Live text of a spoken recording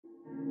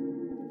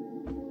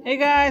Hey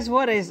guys,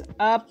 what is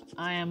up?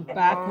 I am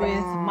back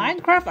with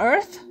Minecraft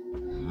Earth.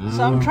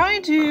 So I'm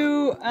trying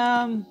to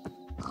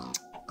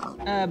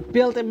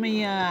build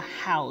me a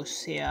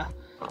house here,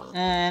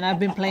 and I've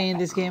been playing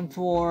this game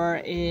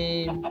for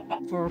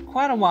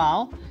quite a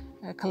while.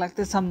 I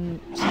collected some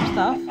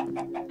stuff.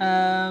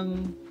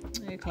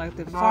 I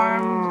collected the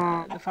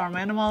farm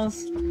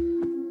animals,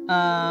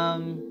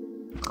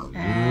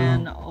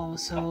 and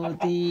also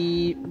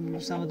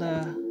some of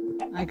the.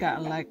 I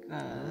got like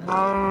the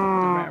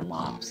rare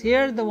mobs.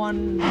 Here, the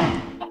one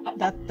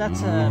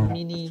that's a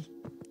mini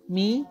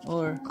me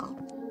or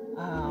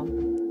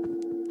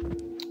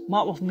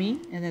mob of me,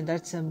 and then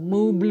that's a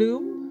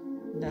moobloom.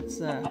 That's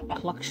a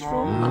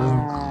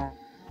cluckstrom,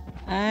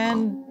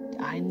 and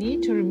I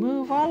need to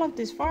remove all of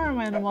these farm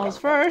animals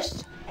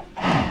first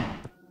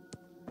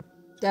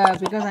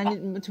because I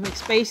need to make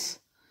space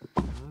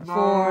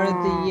for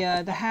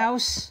the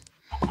house.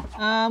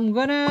 I'm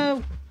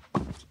gonna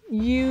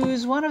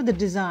use one of the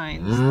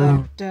designs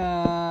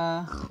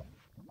that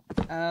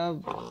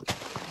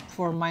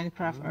for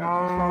Minecraft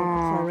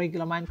for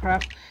regular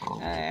Minecraft.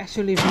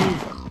 Actually viewed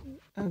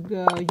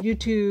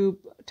YouTube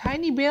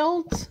tiny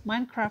builds,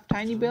 Minecraft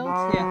tiny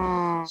builds.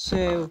 Yeah,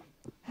 so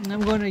I'm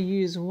gonna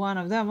use one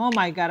of them. Oh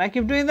my god, I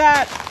keep doing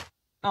that.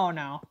 Oh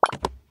no.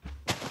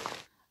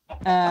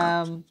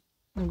 I'm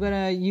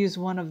gonna use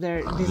one of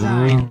their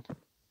design.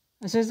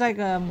 So it's like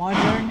a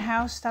modern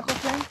house type of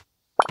thing.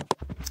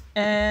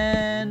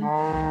 And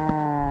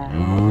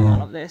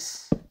all of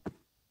this.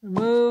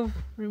 Remove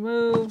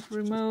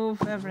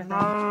everything.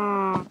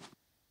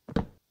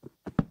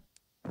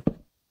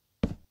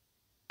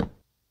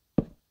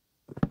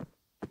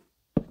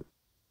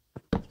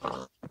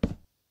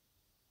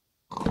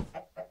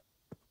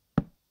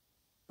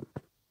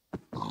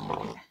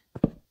 Okay.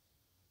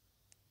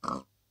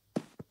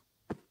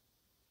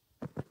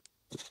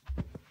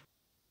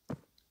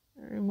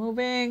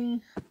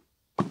 Removing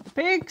the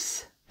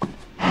pigs.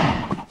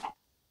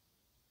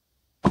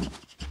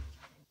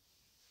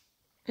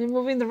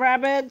 Removing the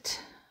rabbit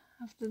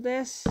after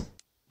this.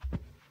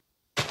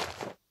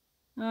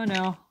 Oh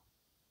no.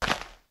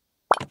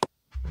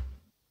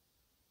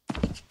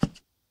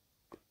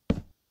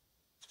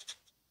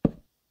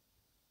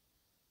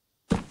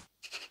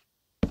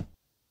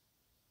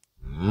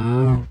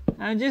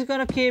 I'm just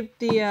gonna keep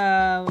the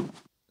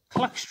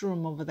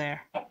cluckstrom over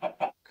there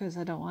because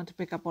I don't want to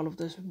pick up all of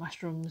those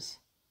mushrooms.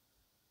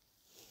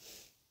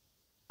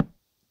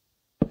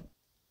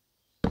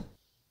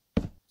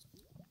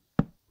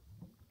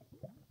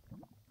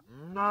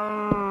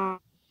 No.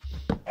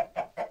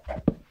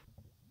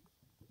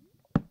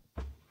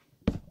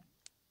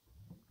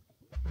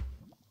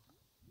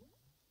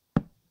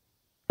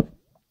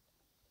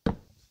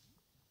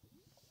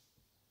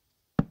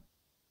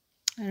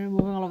 And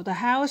removing all of the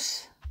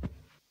house.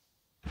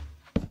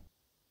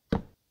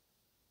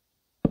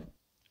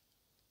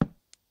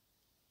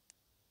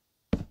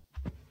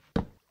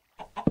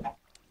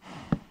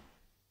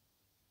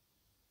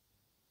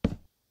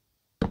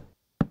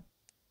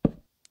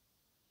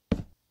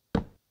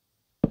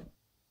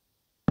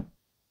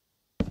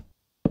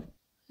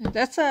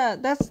 That's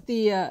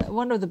the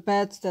one of the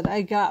beds that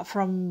I got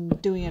from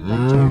doing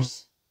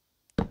adventures.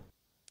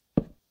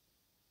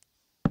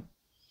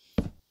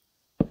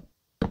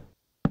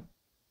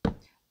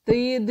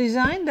 The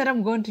design that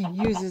I'm going to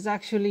use is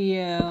actually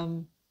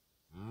 5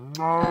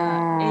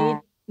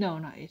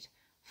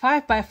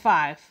 by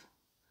 5,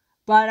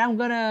 but I'm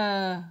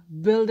gonna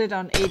build it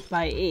on 8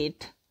 by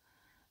 8,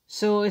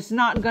 so it's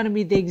not gonna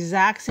be the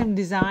exact same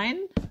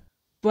design,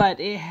 but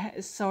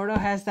it sort of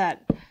has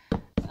that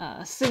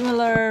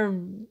similar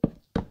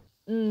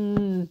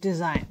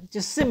design,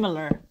 just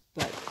similar.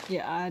 But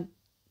yeah,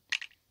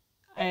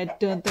 I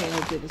don't think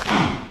it'll be the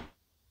same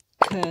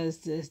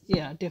because it's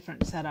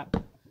different setup.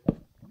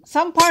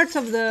 Some parts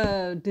of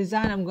the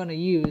design I'm gonna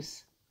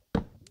use.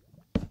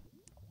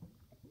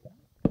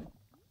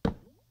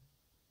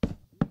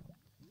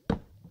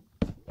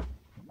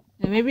 And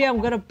maybe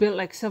I'm gonna build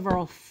like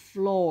several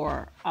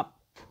floor up.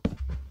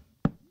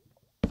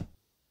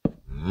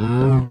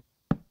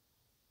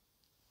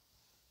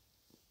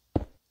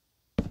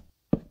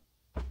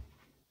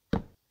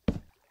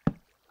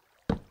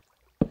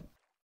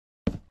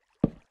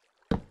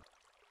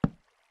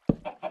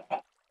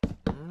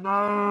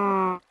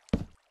 No.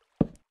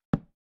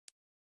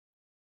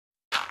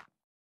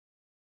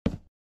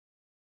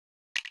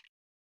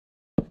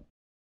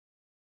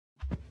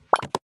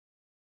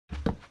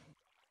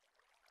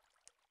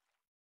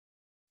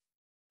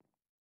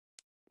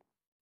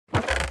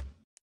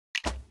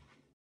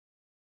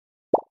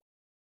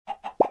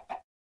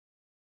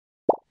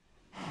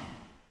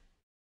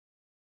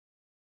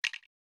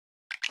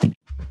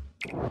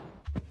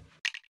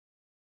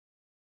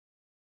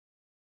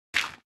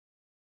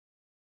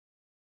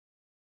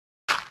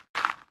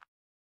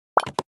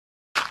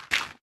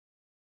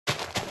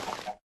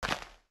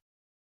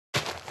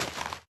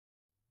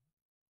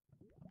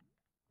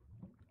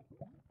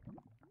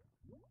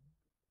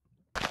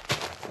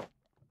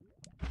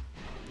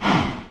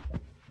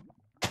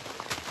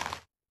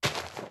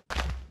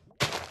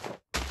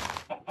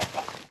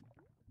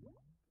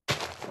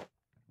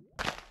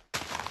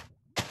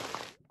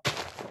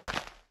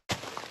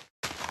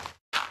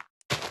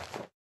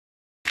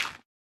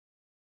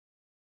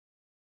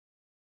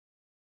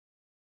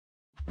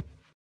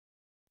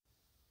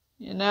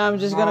 And now I'm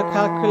just gonna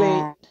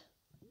calculate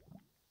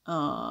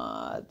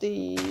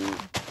the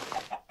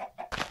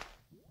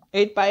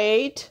 8 by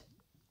 8.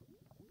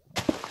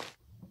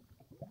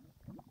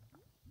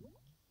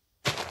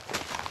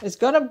 It's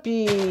gonna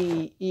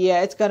be,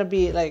 yeah, it's gonna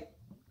be like,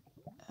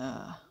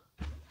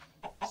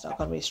 it's not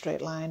gonna be a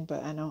straight line,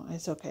 but I know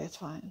it's okay, it's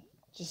fine.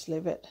 Just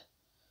leave it.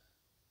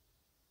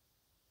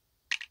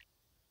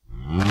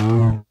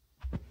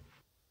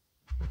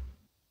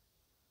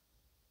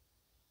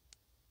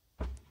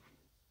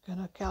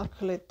 Gonna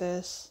calculate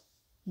this.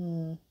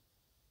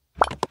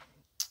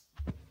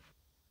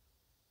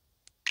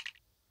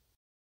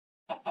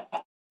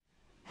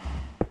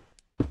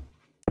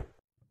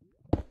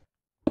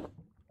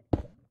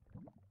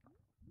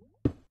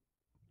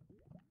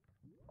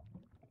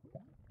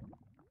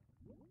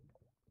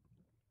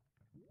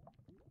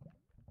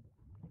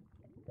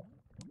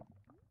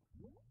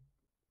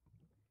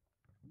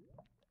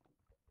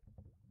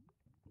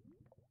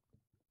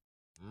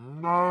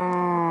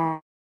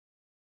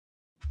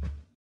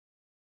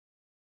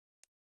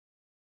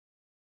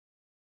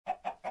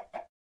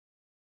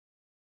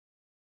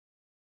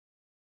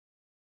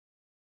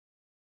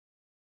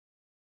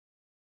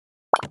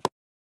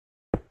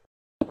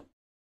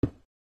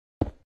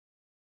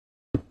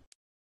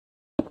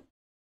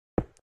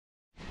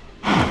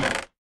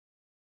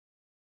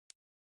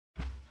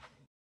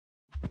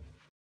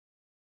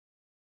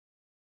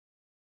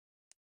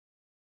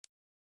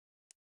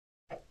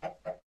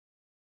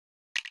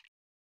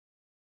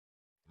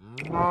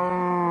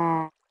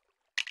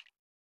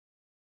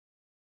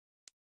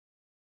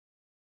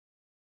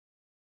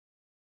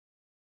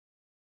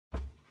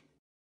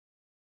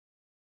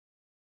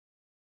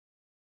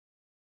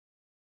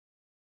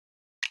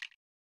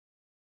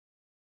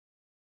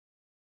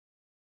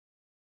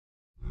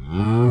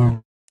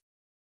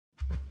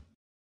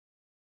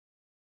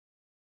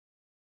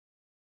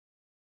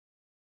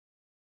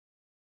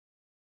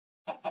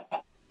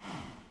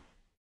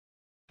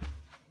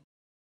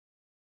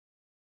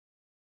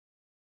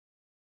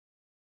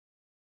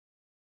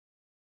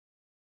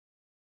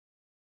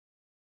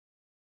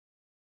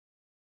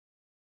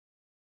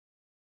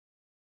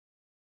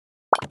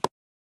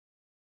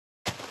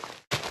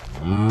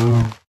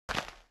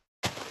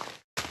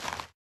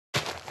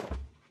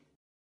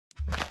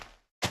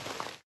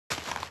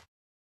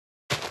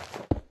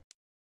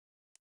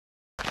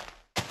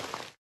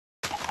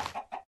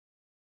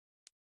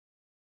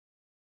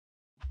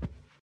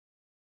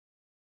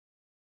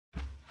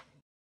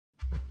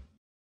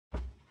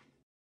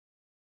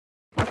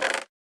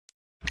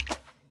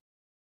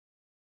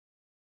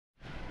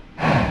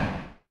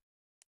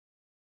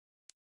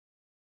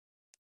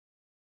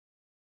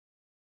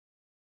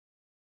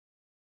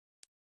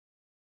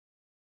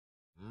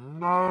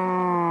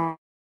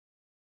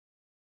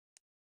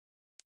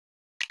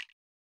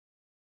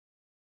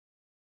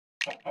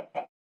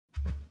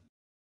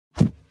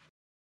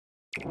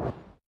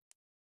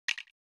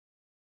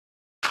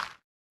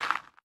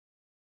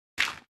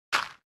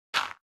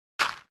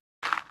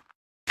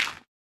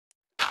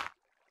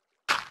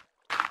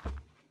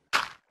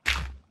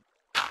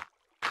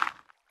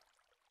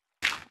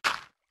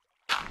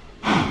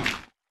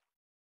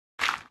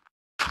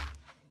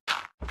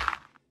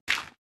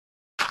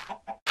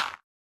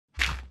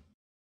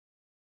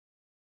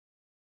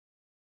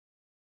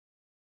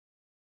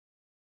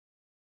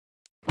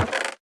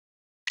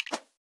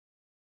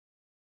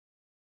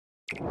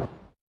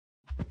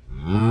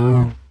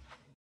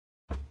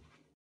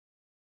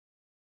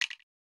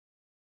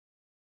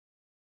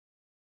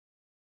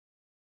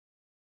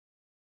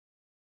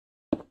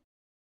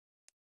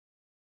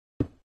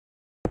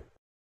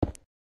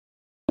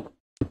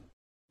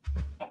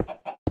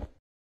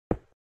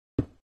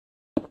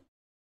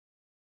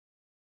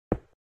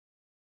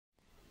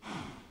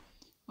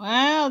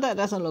 Well, that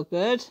doesn't look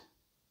good.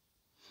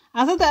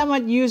 I thought that I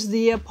might use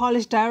the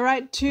polished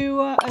diorite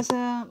to as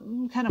a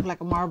kind of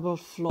like a marble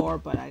floor,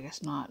 but I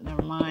guess not.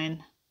 Never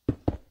mind.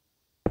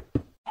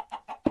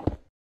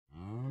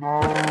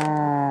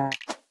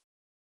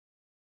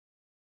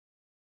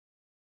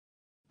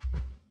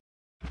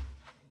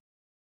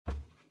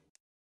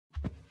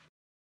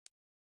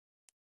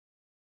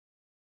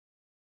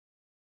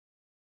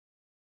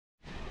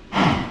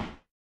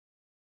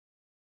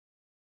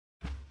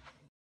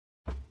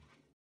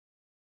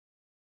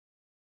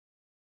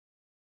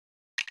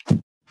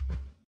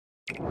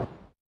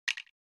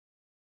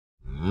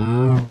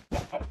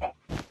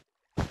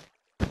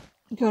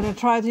 Gonna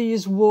try to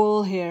use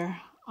wool here.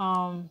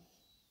 Don't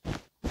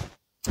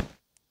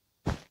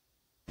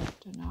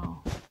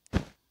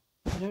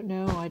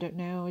know. I don't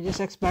know. Just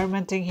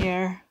experimenting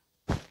here.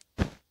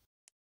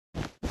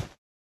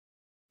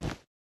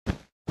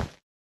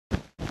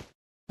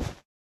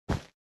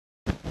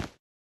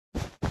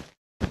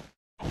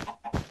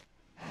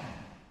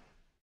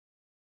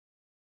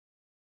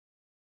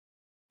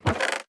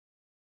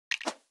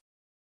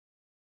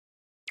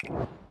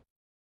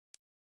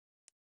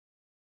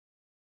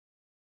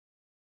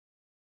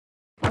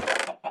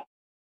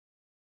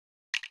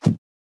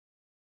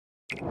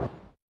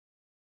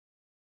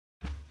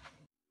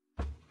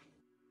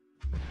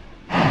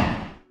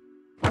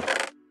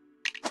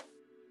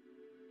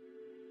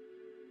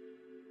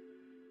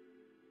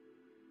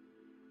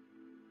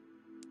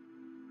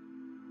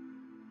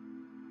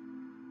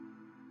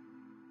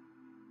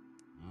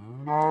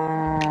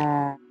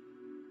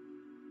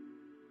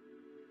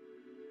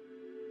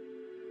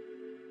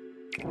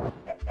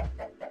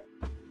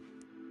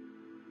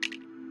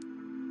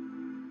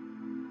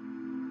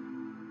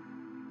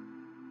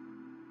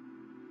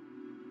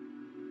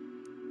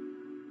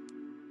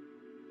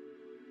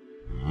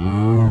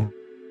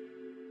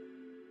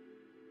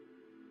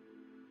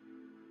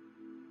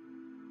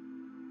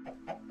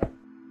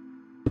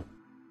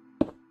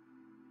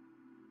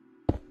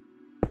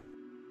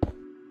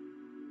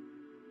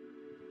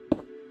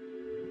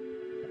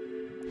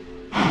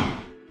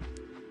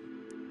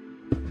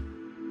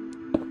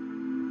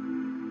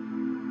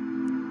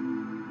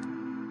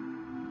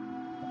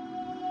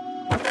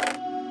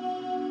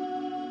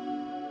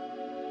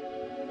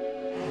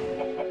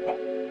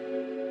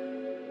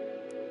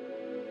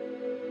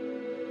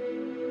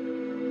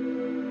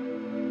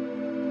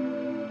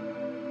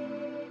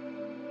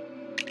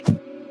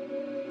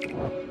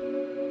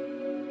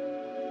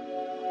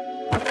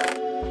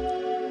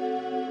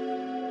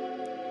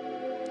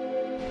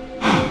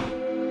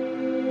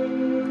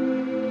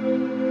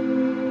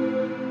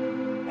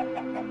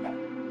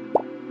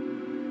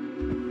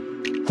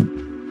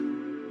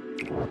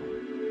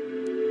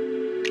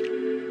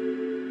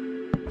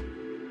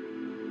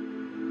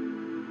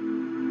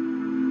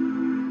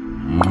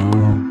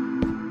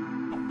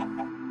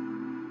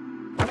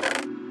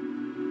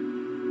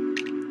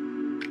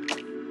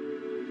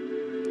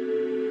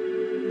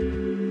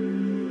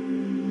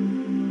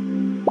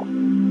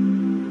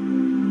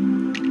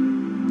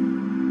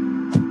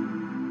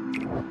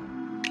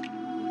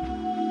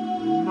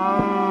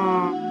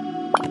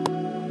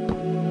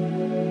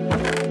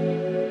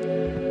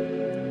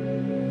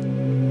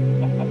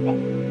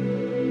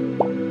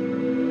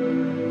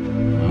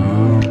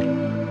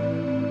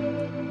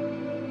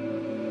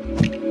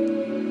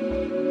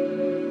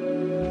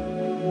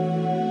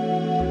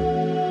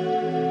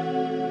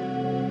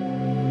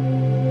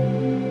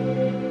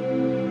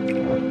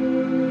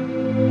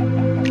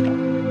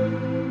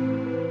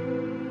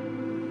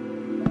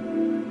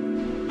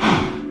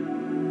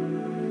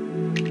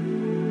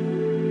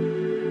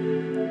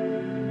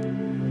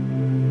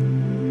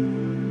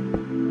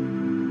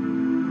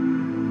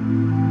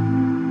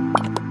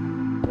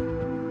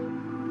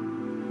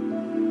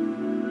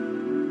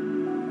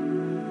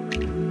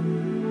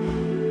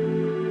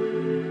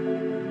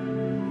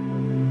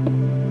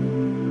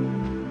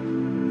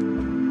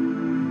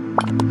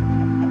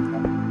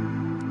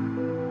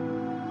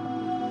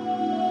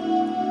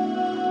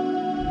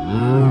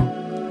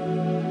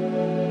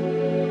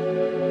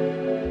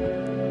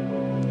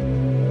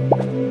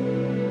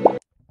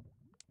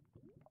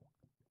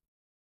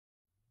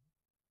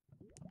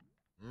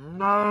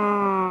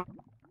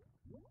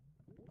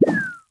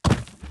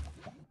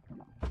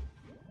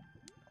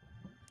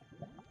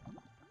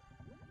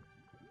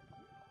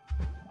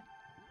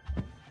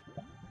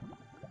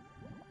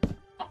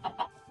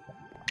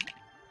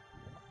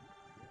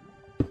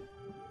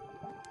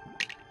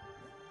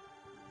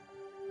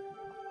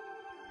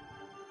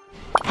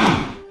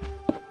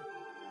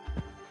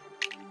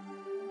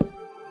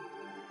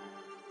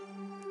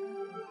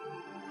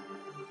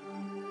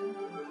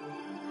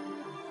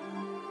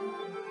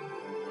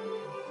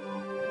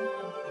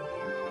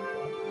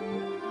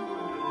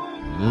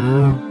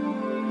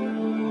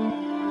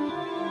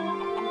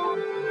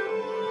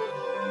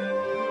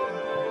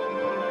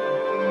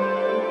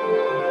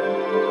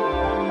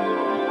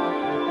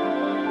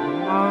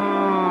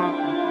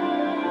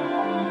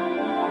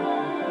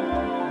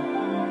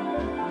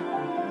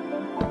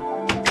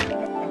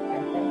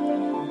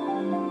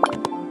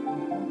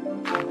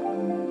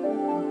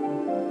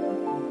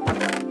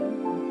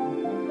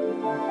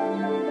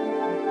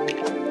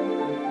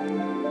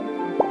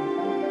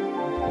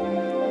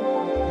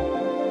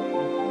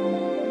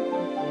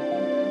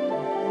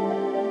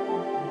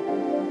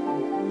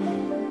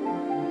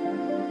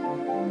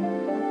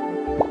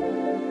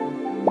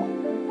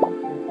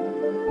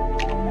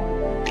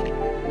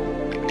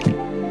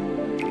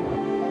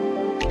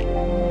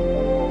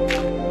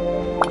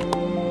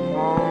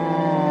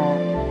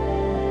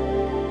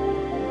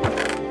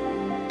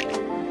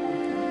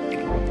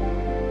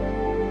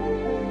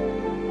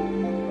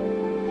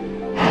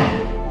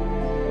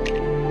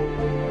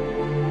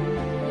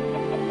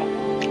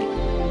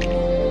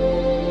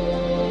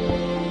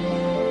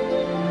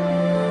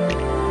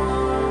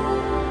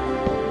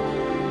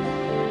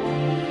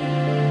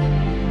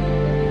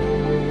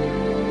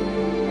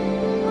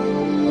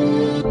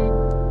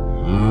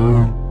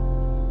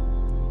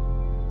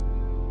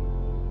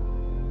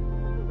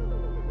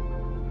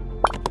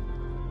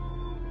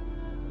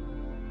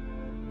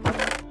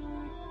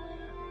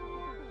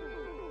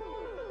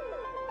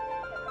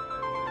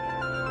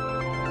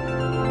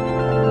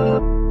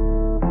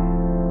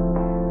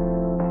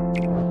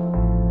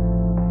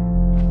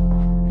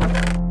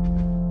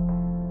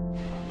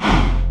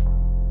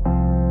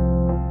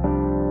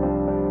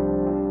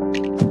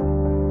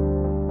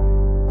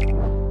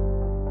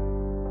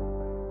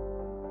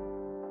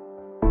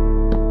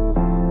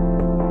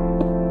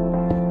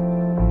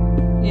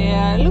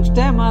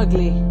 Damn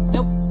ugly.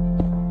 Nope.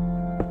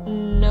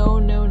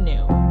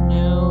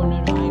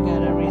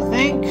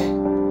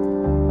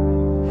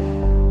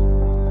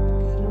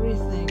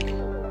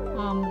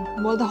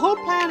 well, the whole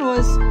plan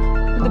was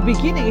in the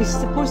beginning is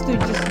supposed to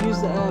just use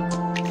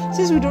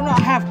since we do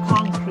not have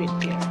concrete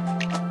here.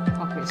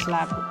 Okay,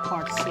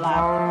 part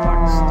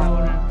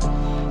stone,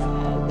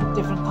 and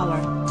different color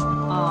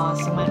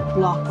cement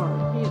block, or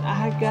you know,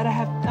 I gotta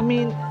have. I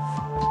mean,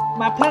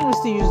 my plan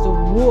was to use the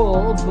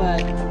wool,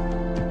 but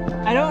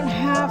I don't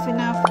have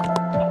enough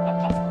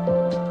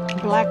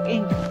black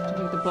ink to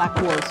make the black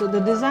wool. So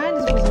the design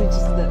is supposed to be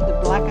just the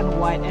black and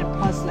white, and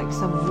plus like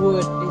some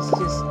wood. It's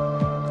just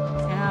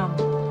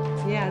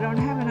yeah, I don't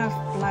have enough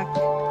black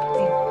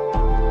ink.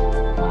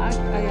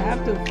 I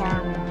have to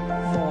farm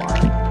more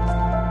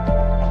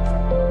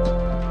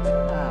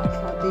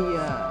for the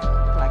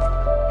black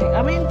ink.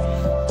 I mean,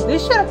 they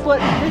should have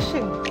put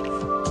fishing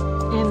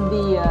in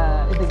the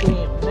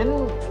game. Then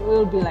it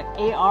will be like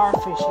AR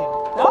fishing.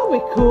 That would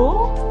be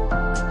cool.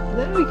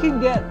 Then we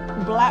can get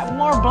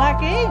more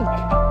black ink.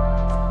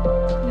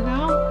 You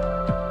know.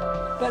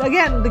 But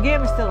again, the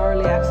game is still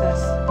early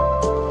access.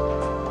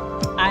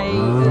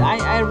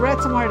 I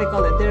read some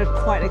article that they're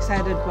quite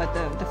excited about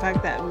the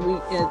fact that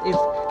if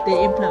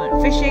they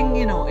implement fishing,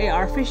 you know,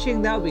 AR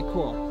fishing, that would be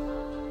cool.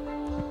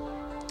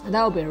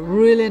 That would be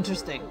really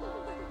interesting.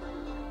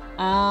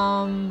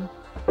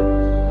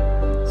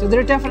 So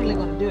they're definitely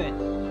going to do it.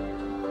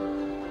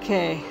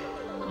 Okay,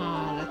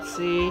 let's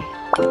see.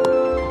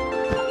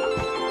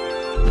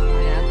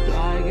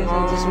 I guess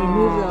I'll just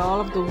remove all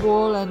of the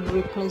wool and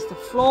replace the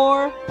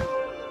floor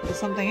with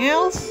something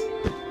else.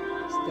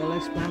 Still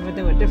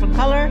experimenting with different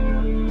color.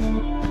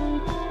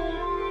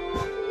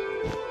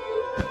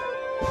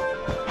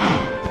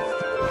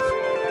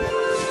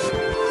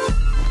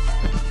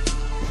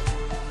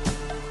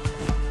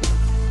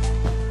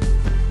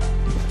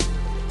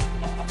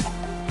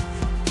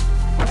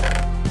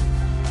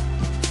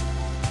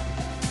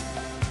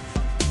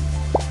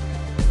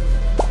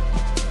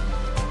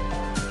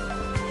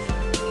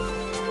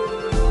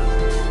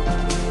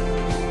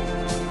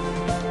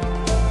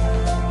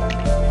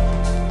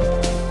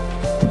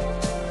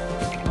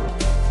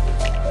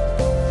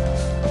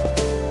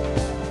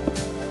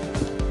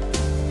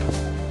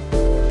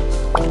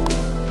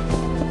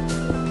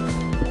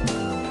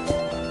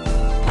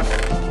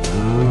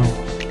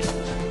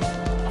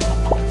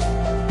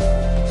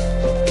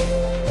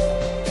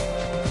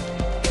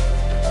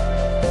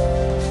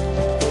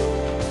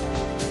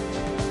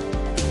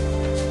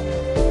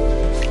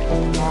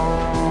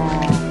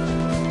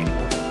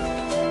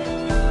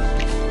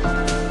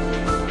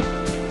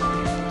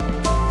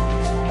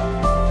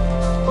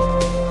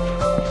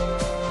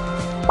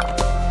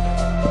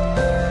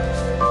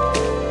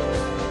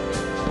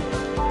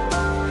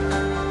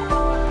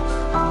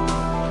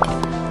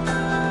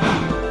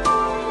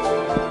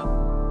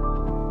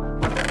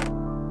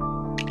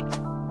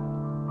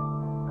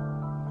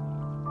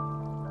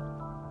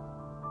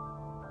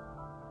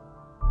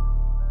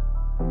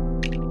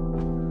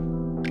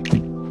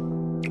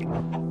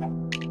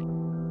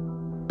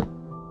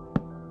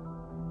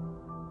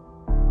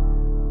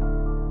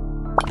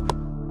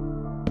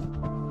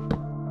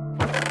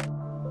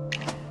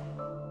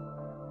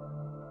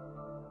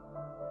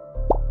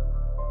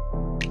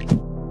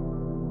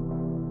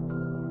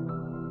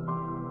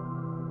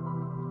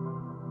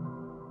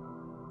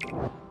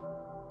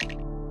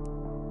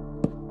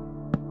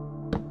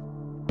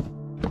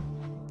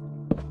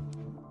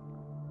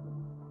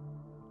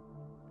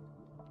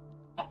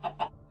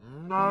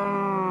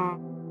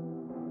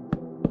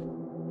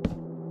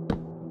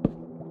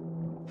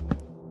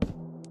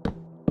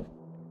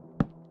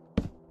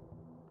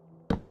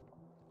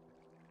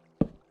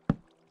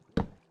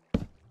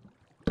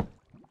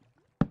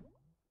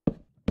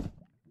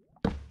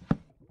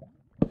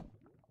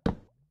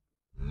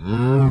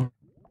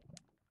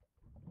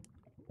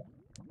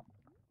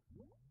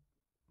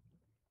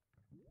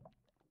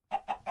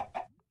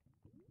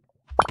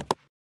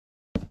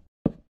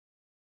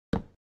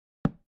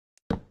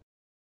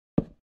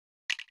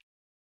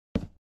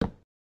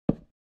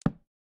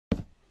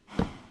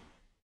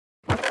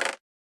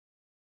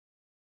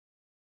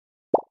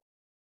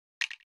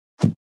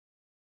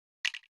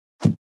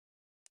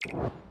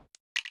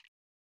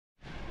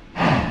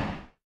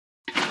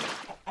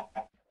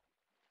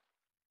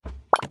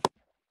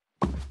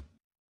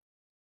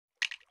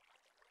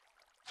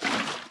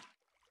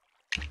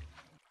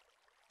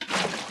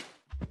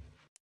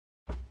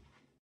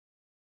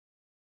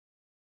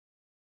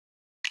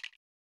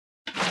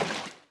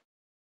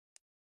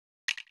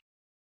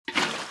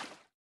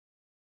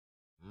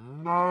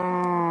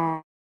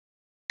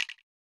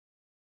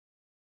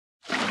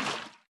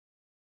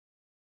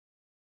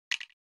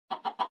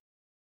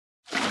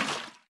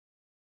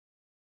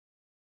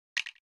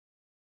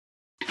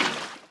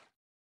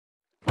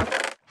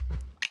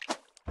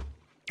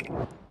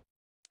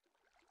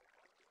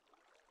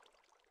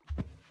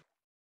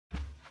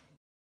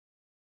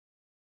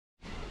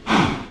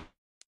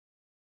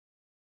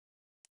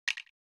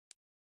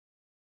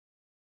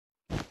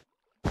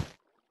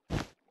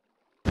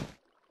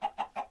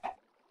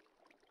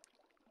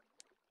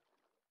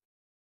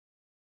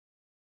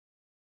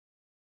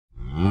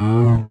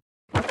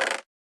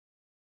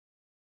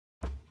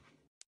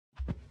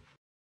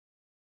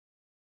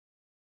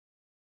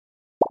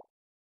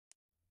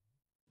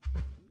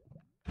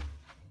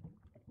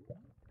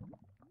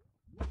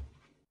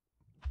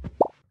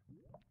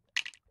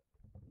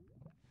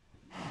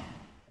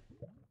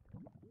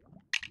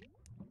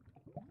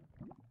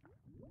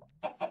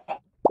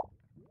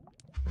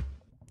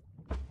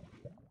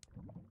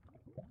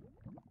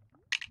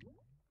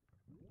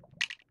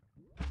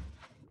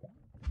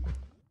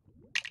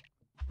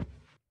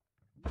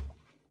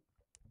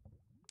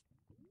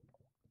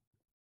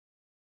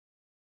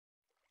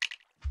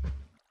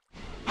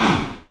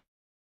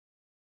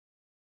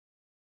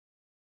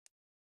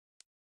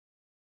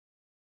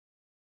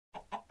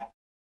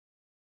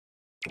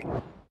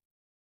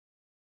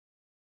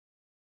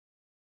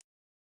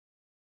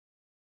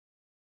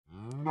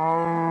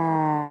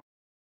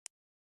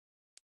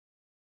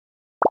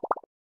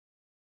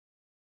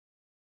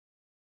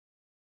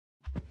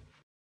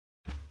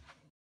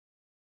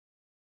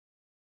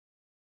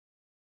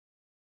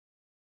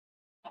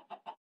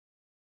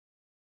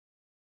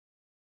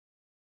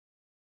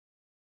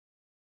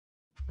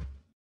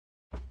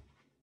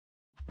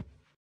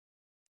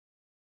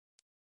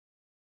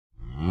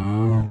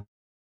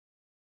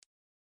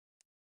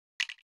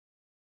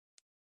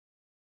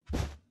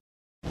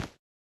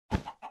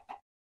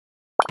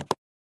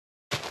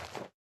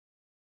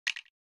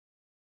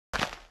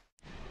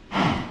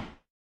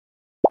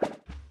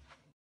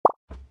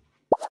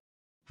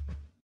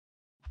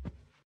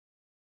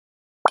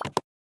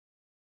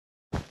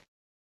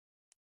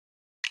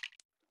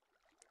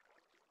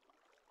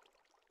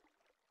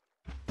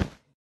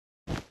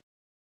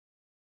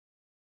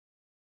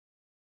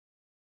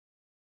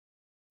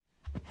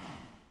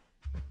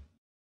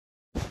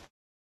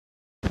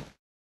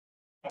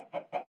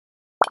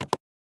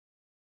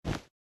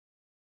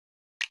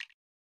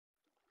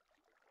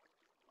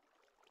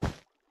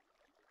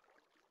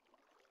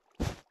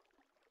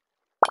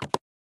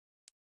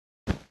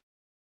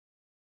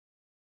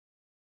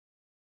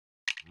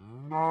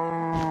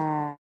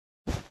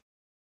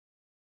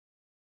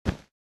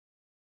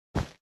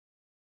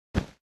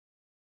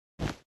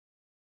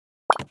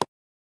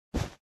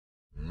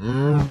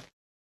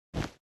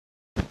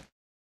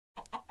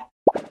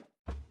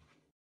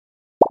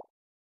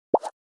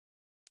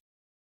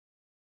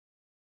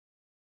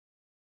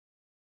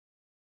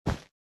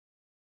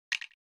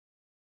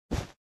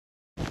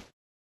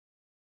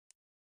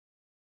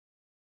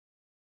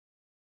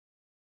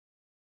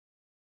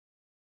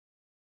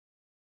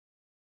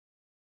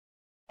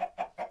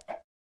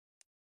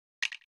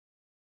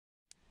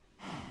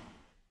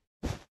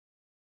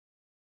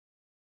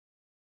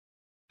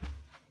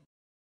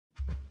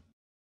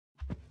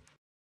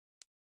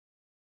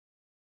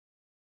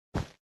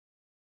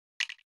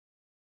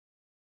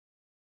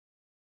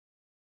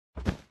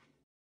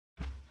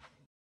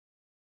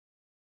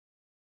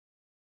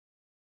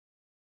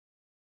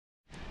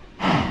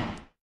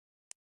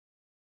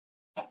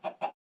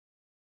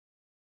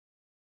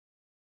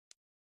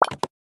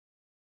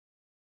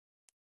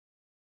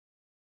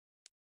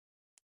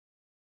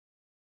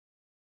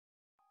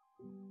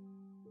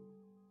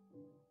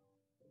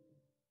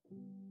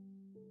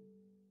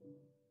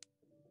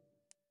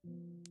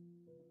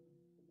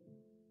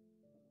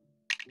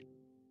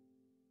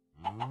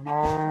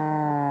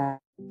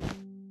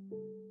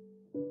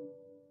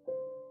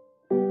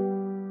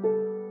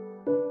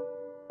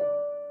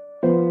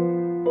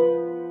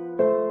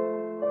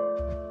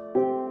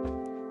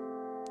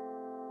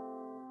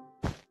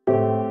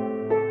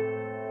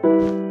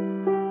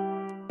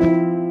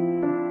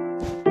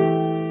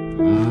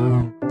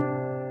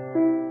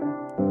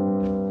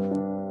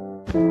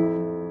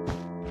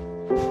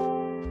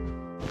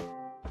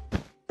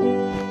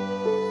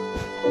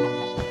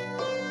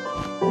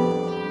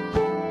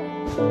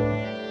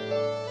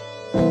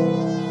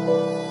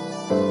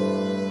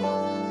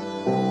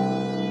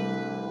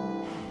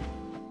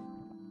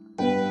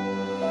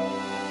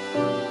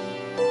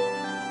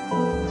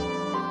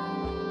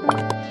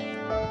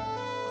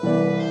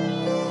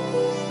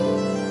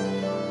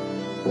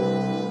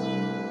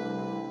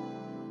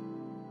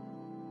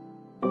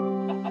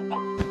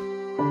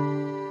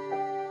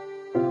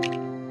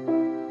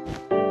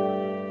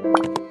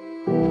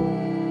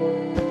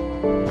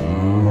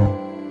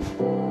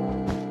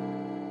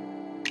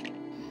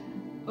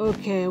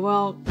 Okay,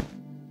 well,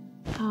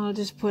 I'll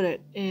just put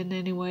it in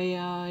anyway,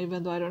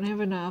 even though I don't have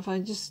enough. I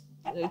just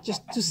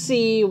to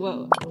see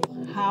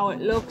how it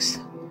looks.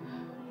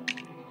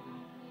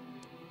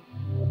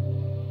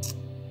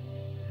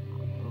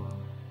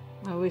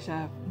 I wish I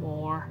have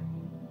more.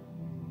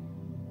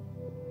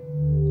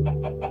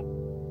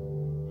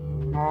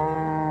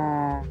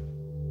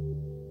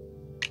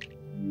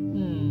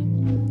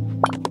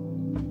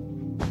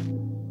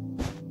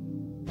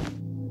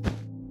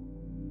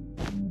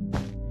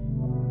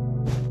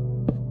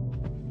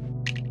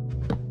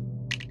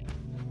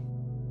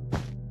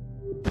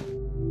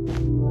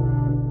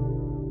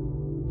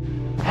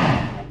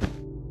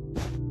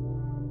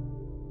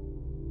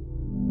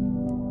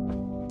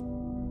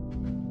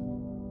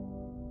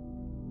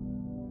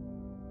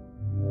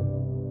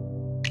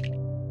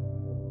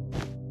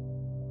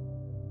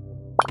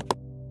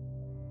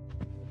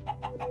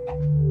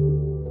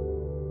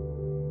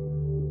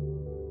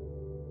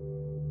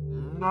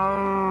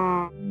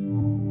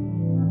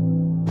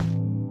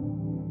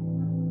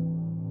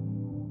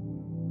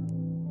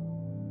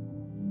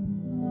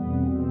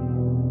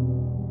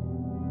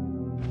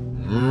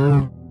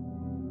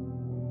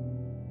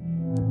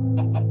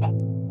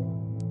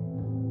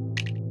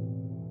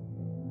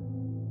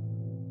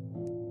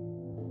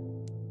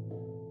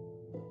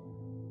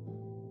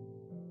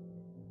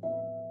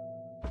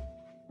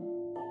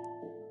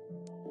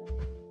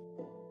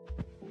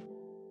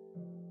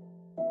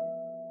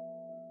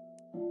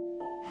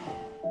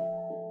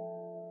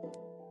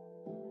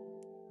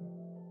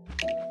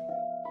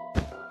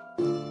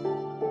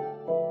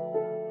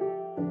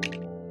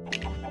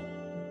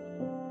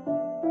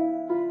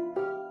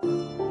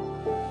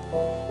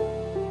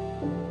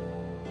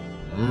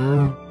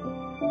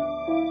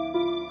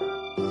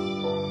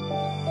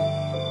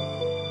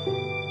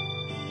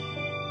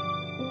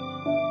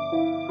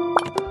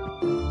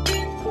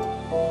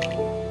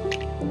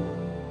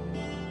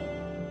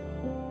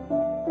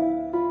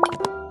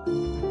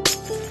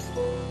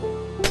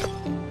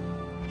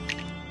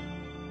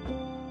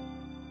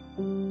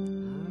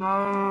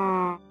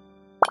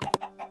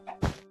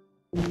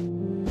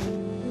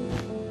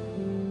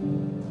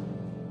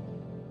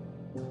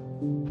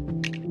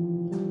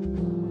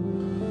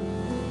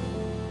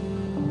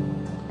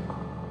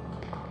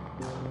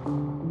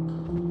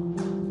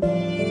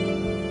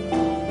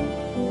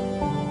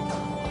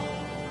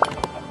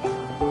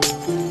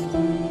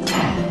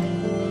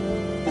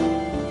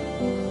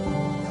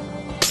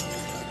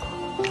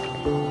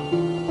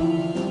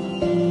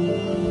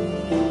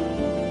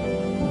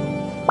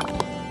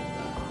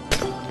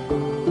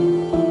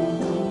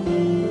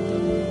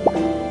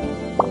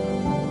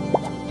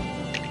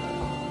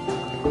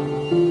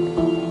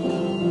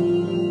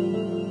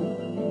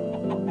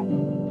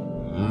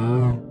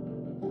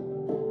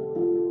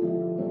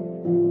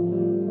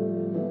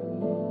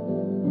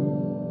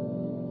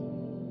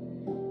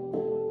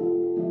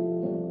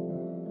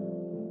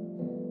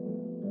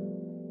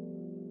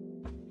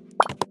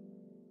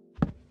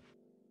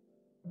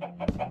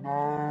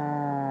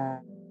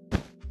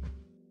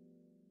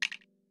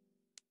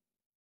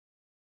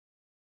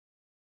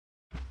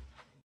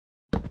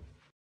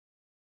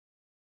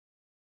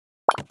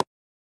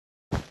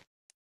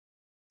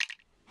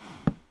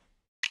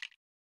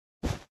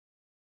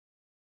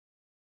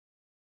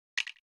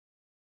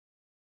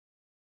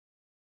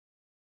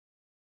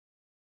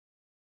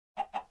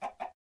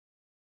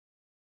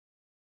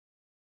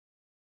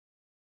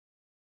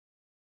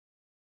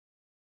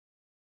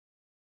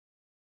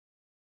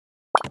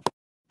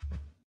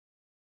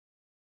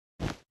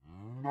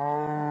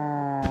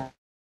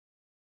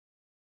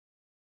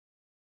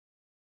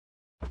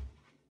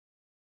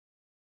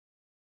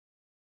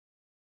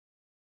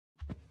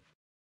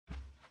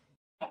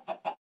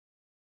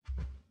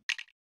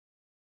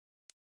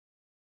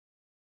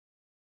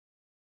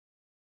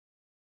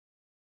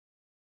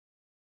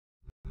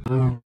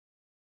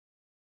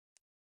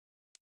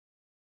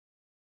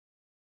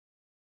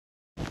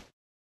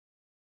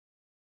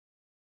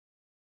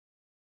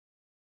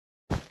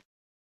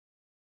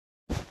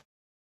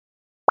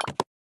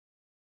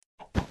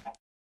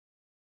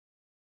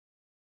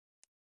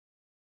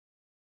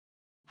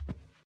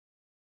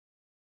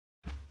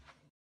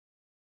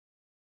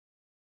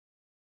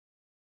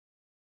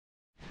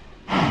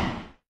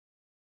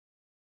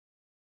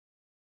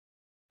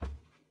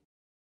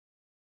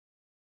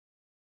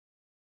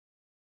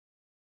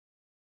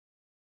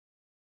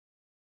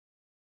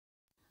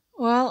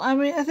 Well, I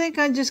mean, I think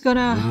I'm just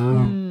gonna.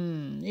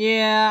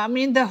 Yeah, I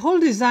mean, the whole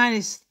design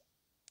is.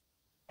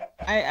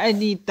 I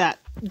need that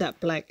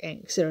black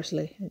ink.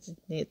 Seriously, I just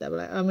need that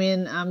black. I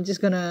mean, I'm just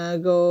gonna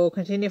go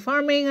continue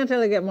farming until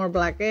I get more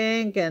black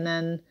ink, and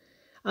then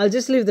I'll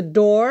just leave the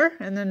door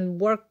and then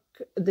work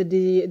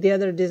the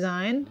other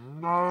design.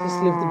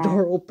 Just leave the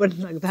door open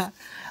like that.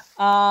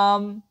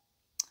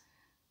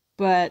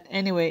 But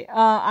anyway,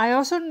 I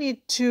also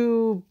need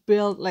to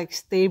build like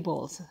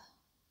stables.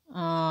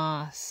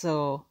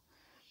 So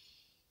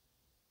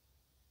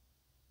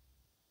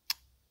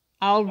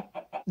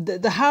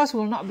the house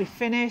will not be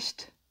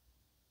finished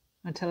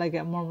until I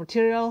get more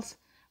materials,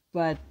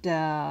 but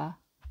yeah,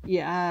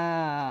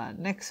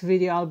 next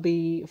video I'll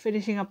be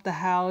finishing up the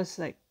house,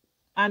 like,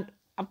 and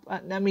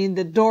I mean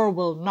the door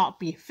will not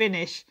be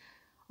finished,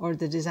 or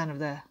the design of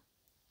the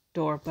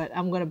door, but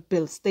I'm gonna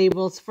build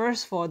stables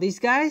first for these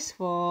guys,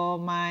 for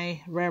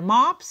my rare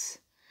mobs.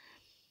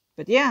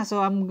 But yeah,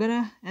 so I'm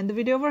gonna end the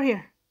video over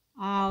here.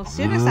 I'll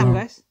see you next time,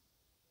 guys.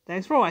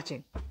 Thanks for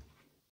watching.